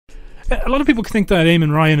a lot of people think that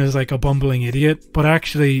Eamon Ryan is like a bumbling idiot, but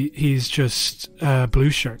actually he's just a blue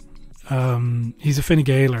shirt. He's a Fine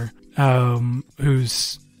Gaeler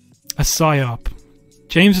who's a psyop.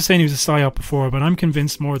 James was saying he was a psyop before, but I'm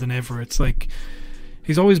convinced more than ever. It's like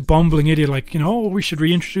he's always bumbling idiot, like, oh, we should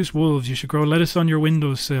reintroduce wolves. You should grow lettuce on your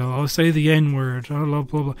windowsill. I'll say the N-word. Blah, blah,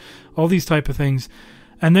 blah. All these type of things.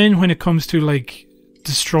 And then when it comes to like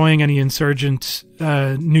destroying any insurgent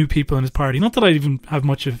new people in his party, not that I even have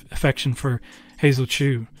much of affection for Hazel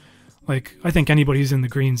Chu. Like, I think anybody who's in the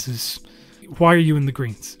Greens is, why are you in the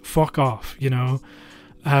Greens? Fuck off,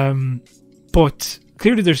 But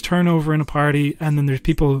clearly there's turnover in a party, and then there's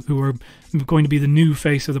people who are going to be the new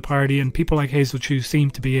face of the party, and people like Hazel Chu seem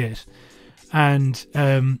to be it. And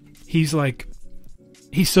he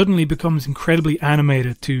suddenly becomes incredibly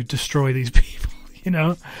animated to destroy these people,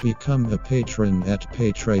 Become a patron at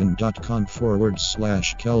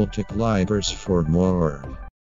patreon.com/Celtic Ligers for more.